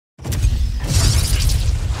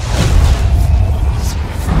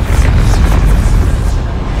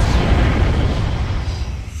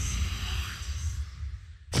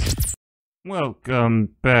Welcome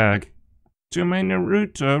back to my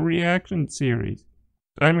Naruto reaction series.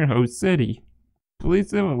 I'm your host, City.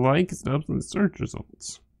 Please leave a like, subs, and search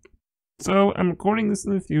results. So, I'm recording this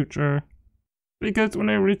in the future, because when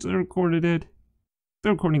I originally recorded it, the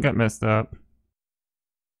recording got messed up.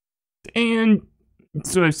 And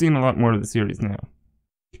so I've seen a lot more of the series now.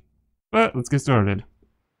 But, let's get started.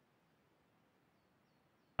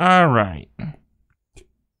 Alright.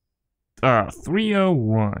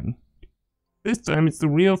 301. This time it's the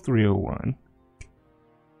real 301.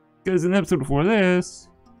 Because in the episode before this,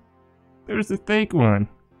 there's a fake one.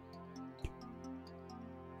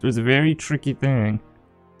 There's a very tricky thing.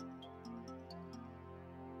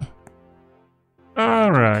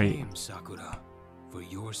 Alright.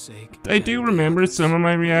 I do remember some of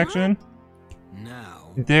my reaction.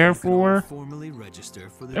 Therefore, I'm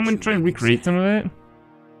going to try and recreate some of it.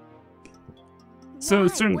 So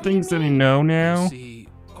certain things that I know now,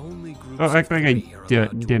 I'll act like I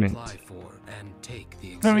didn't.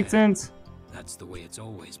 Does that make sense? That's the way it's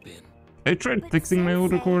always been. I tried fixing my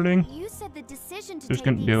old recording. You said the decision to Just take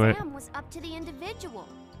couldn't the do it. exam was up to the individual.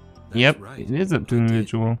 Yep, it is up to the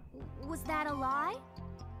individual. Was that a lie?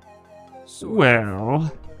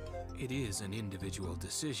 Well, it is an individual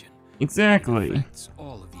decision. Exactly. It affects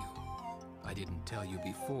all of you. I didn't tell you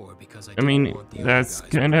before because I mean, want the that's other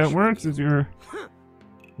guys kind of how it to works. you. Is your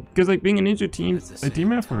because like being a ninja team, At the a team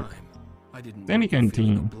same effort. time, I didn't Any want you kind of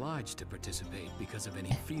feeling team. obliged to participate because of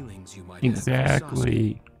any feelings you might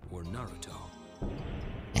Exactly. have for Sasuke or Naruto.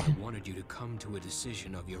 I wanted you to come to a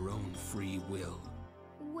decision of your own free will.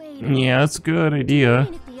 Wait. Yeah, that's a good idea. I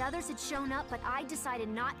mean, if the others had shown up, but I decided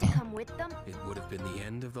not to come with them. It would have been the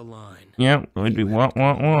end of the line. Yep, it'd be wah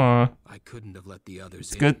wah wah. I couldn't have let the others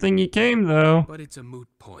It's a in. good thing you came though. But it's a moot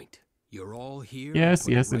point. You're all here. Yes, for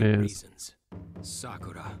the yes, it right is. Reasons.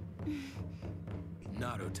 Sakura,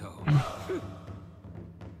 Naruto,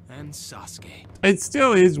 and Sasuke. It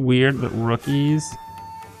still is weird that rookies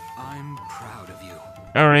I'm proud of you.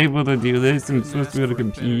 are able to do this and Couldn't supposed to be able to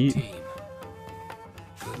ask for a better compete. team.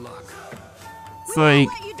 Good luck. It's like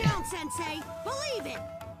Let you down, Sensei. Believe it.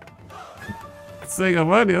 it's like a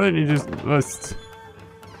lot of the other ninjas just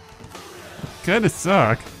kind of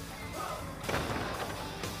suck.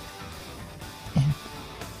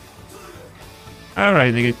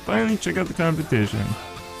 Alright, they can finally check out the competition.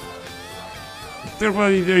 They're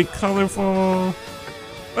probably very colorful,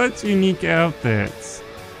 but unique outfits.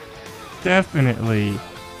 Definitely.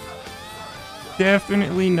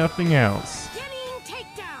 Definitely nothing else. Genin,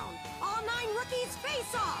 takedown. All 9 rookies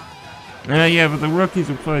face off. Yeah, but the rookies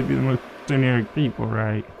will probably be the most generic people,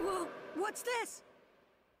 right? Whoa, what's this?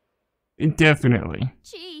 Definitely.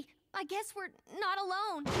 Gee, I guess we're not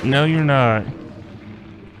alone. No, you're not.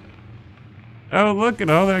 Oh, look at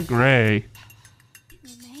all that gray.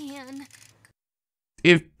 Man.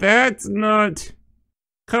 If that's not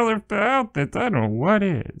colorful outfits, I don't know what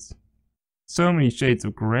is. So many shades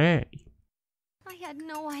of gray. I had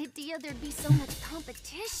no idea there'd be so much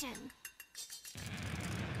competition.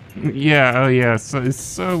 Yeah, oh yeah, so it's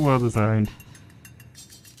so well designed.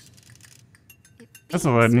 That's a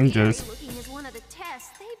lot of ninjas. Looking is one of the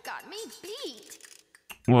tests. They've got me beat.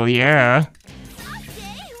 Well, yeah. Sasuke,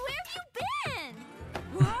 where have you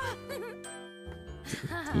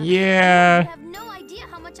been? Yeah. I have no idea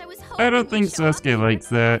how much I was I don't hoping think you'd show up Sasuke here. likes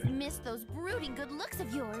that. Missed those brooding good looks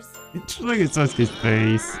of yours. Just look at Sasuke's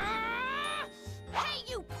face. Hey,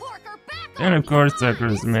 you porker, back And of off. course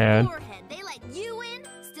Sakura's mad. Forehead, they let you in?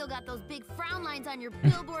 Still got those big frown lines on your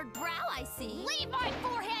billboard brow, I see. Leave my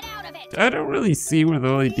forehead out of it. I don't really see where the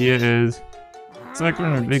whole idea is.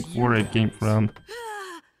 Sakura and a big forehead came from.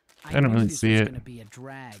 I don't really see it. Gonna be a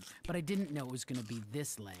drag, but I didn't know it was gonna be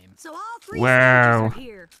this lame. So all 3 Wow. stages are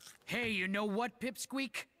here. Hey, you know what,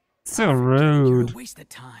 Pipsqueak? So You're rude. a waste of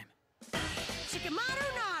time.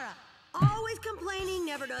 Shikamaru Nara. Always complaining,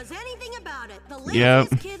 never does anything about it. The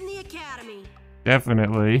Yep. laziest kid in the academy.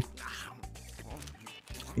 Definitely.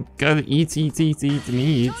 Gotta eat, and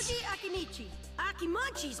eat. Shoji Akinichi.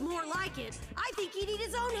 Akimunchi's more like it. I think he'd eat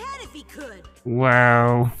his own head if he could.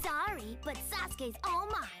 Wow. Sorry, but Sasuke's all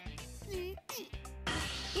mine.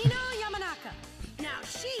 Ino Yamanaka. Now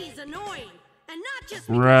she's annoying. And not just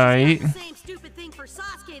Right. because she's got the same stupid thing for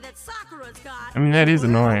Sasuke that Sakura's got. I mean, that is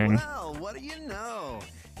annoying. Well, what do you know?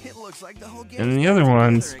 It looks like the whole game. And the other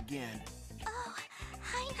ones. Again. Oh,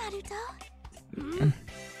 hi, Naruto.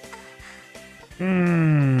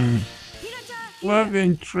 Hinata, Love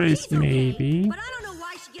interest, she's okay, maybe. But I don't know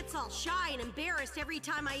why she gets all shy and embarrassed every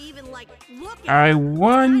time I even, like, look at I her.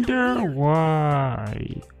 wonder Kinda weird.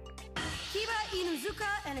 why. Kiba Inuzuka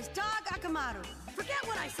and his dog Akamaru. Forget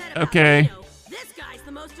what I said about Okay. Ino. This guy's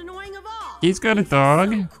the most annoying of all. He's got a dog,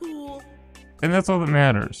 So cool. and that's all that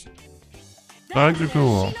matters. Dogs are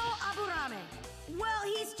cool. Shino Aburame. Well,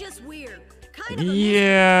 he's just weird. Kind of a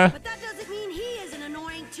Yeah. mystery, but that doesn't mean he isn't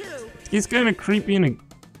annoying too. He's kind of creepy in a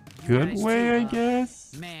good Guys, way, I too,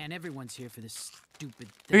 guess. Man, everyone's here for this stupid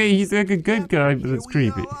thing. Okay, he's like a good guy, but Here it's we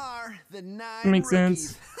creepy. all are, the 9 Makes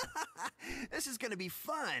sense. rookies. This is gonna be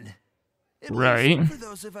fun. At Right. least for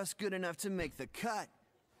those of us good enough to make the cut.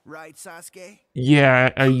 Right, Sasuke? Yeah,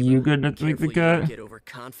 are you good enough to make the Careful you don't cut? get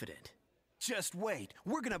overconfident. Just wait.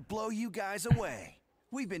 We're gonna blow you guys away.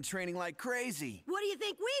 We've been training like crazy. What do you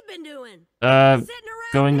think we've been doing? Uh, Sitting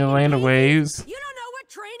around going to making Land of babies? Waves, You don't know what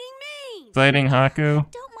training means. fighting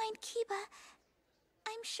Haku, Don't mind Kiba.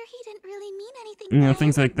 I'm sure he didn't really mean anything. you know, by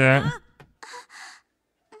things it. like that.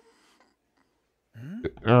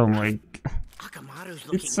 Oh my, Akamaru's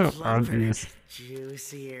looking it's so plumper, obvious.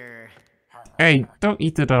 juicier. Hey, don't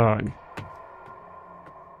eat the dog.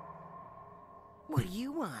 What do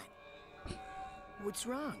you want? What's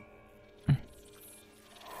wrong?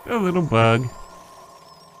 A little bug.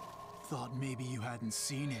 Thought maybe you hadn't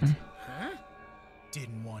seen it. Huh?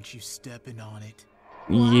 Didn't want you stepping on it.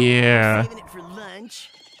 Yeah. Saving it for lunch?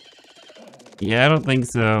 Yeah, I don't think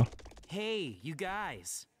so. Hey, you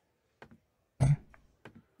guys.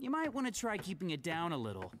 You might want to try keeping it down a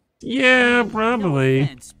little. Yeah, No probably.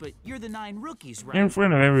 offense, but you're the 9 rookies, right? In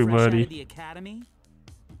front of Fresh out everybody. of the academy?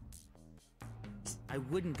 I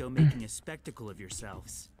wouldn't go making a spectacle of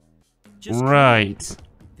yourselves. Just kidding. Right.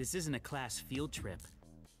 This isn't a class field trip.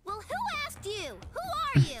 Well, who asked you?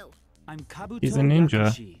 Who are you? I'm Kabuto He's a ninja.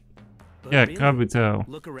 Yakushi. But Yeah, really, Kabuto.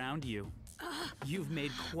 Look around you. You've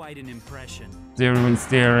made quite an impression. Is everyone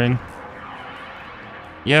staring?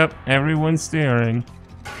 Yep, everyone's staring.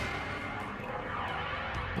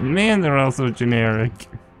 Man, they're also generic.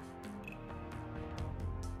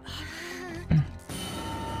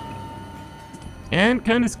 And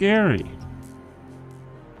kind of scary.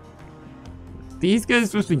 These guys are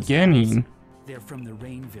supposed to be Genin. They're from the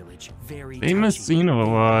Rain Village. Very They must touchy. see know a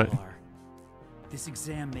They lot. all are. This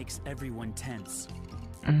exam makes everyone tense.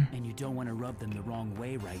 And you don't want to rub them the wrong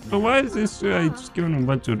way right now. But why is this guy just giving them a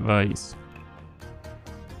bunch of advice?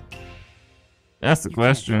 That's the You can't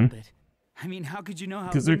question. help it. I mean, how could you know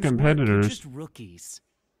how 'Cause they're things work? competitors. You're just rookies.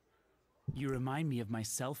 You remind me of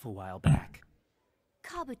myself a while back.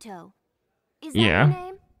 Kabuto. Is that Yeah. your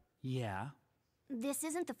name? Yeah. This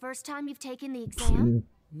isn't the first time you've taken the exam?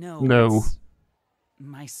 No. It's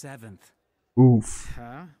my 7th. Oof.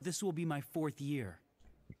 Huh? This will be my 4th year.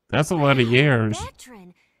 That's a lot of years.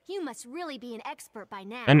 Veteran. You must really be an expert by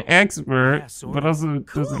now. An expert, Yeah, sort but of. also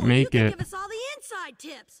Cool. doesn't You make can it. give us all the inside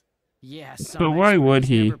tips. Yeah, But why would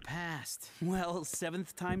he? Never passed. Well,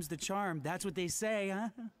 7th time's the charm. That's what they say, huh?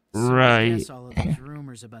 So I Right. guess all of those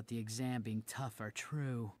rumors about the exam being tough are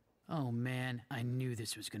true. Oh man, I knew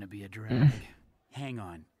this was gonna be a drag. Hang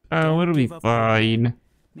on. Oh, it'll be give up hope. fine.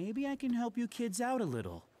 Maybe I can help you kids out a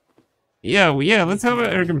little. Yeah, well, yeah, let's help You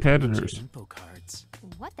out our can competitors. info cards.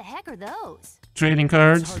 What the heck are those? Trading It's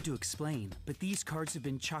cards? hard to explain, but these cards have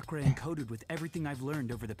been chakra encoded with everything I've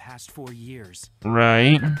learned over the past 4 years.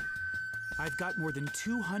 Right. I've got more than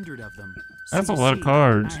 200 of them. That's a you lot of see,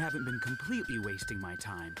 cards. I haven't been completely wasting my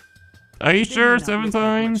time. Are you They sure may not 7 look like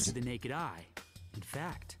much times? to the naked eye. In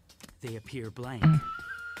fact, they appear blank.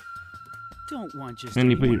 Don't want just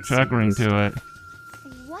Then you put anyone your chakra to see into it.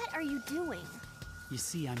 What are you doing? You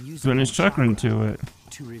see, I'm using Put his my chakra into it.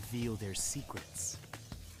 to reveal their secrets.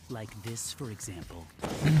 Like this, for example.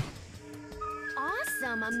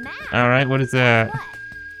 Awesome, a map. Alright, what is that? What?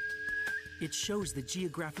 It shows the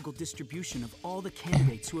geographical distribution of all the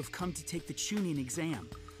candidates who have come to take the Chunin exam.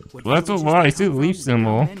 What Well, that's a villages lot. they I see the come leaf from and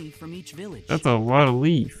how symbol. many from each village. That's a lot of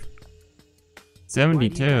leaf. Why do you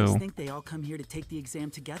guys 72. think they all come here to take the exam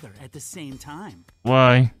together at the same time?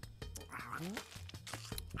 Why?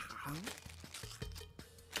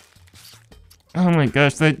 Oh my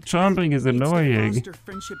gosh, that chomping is It's to annoying. foster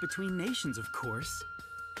friendship between nations, of course.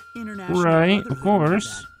 International Right, of brotherhood and all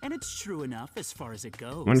course. that. And it's true enough as far as it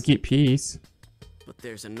goes. Want to keep peace. But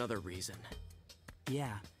there's another reason.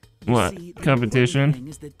 Yeah. You What? see, the Competition? important thing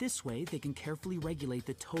is that this way they can carefully regulate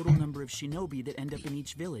the total number of shinobi that end up in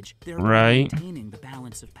each village, thereby Right. maintaining the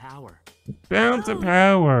balance of power. Balance of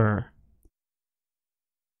power.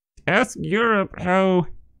 Ask Europe how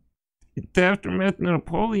the aftermath of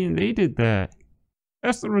Napoleon they did that.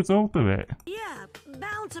 That's the result of it. Yeah,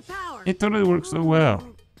 balance of power. It totally worked so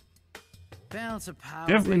well. Balance of power.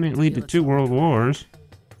 Definitely big didn't lead to deal, 2 it's world all wars.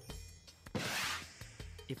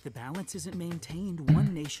 If the balance isn't maintained,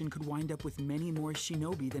 one nation could wind up with many more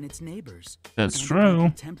shinobi than its neighbors. That's and it might be true.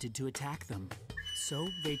 tempted to attack them. So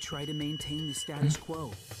they try to maintain the status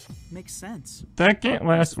quo. Makes sense. That can't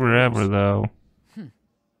last forever, though.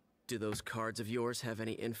 Do those cards of yours have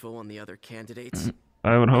any info on the other candidates?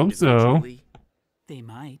 I would hope so. Individually? They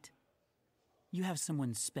might. You have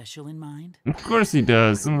someone special in mind? Of course he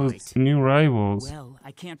does. Some of those new rivals. Well,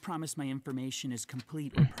 I can't promise my information is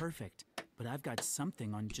complete or perfect, but I've got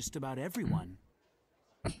something on just about everyone.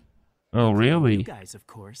 Oh, really? You guys, of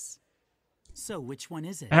course. So, which one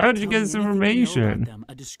is it? How did you Tell get me this anything you know about information? them,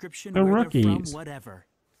 a description, The where they're rookies. from, whatever.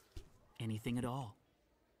 Anything at all.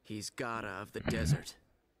 He's Gata of the desert.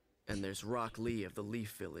 And there's Rock Lee of the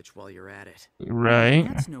Leaf Village while you're at it. Right?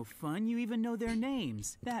 That's no fun. You even know their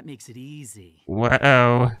names. That makes it easy.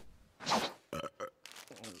 Wow.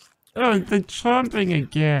 Oh, the chomping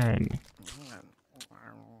again.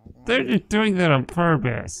 They're just doing that on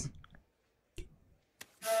purpose.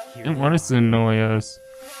 They want us to annoy us.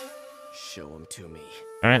 Show him to me.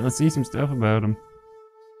 Alright, let's see some stuff about him.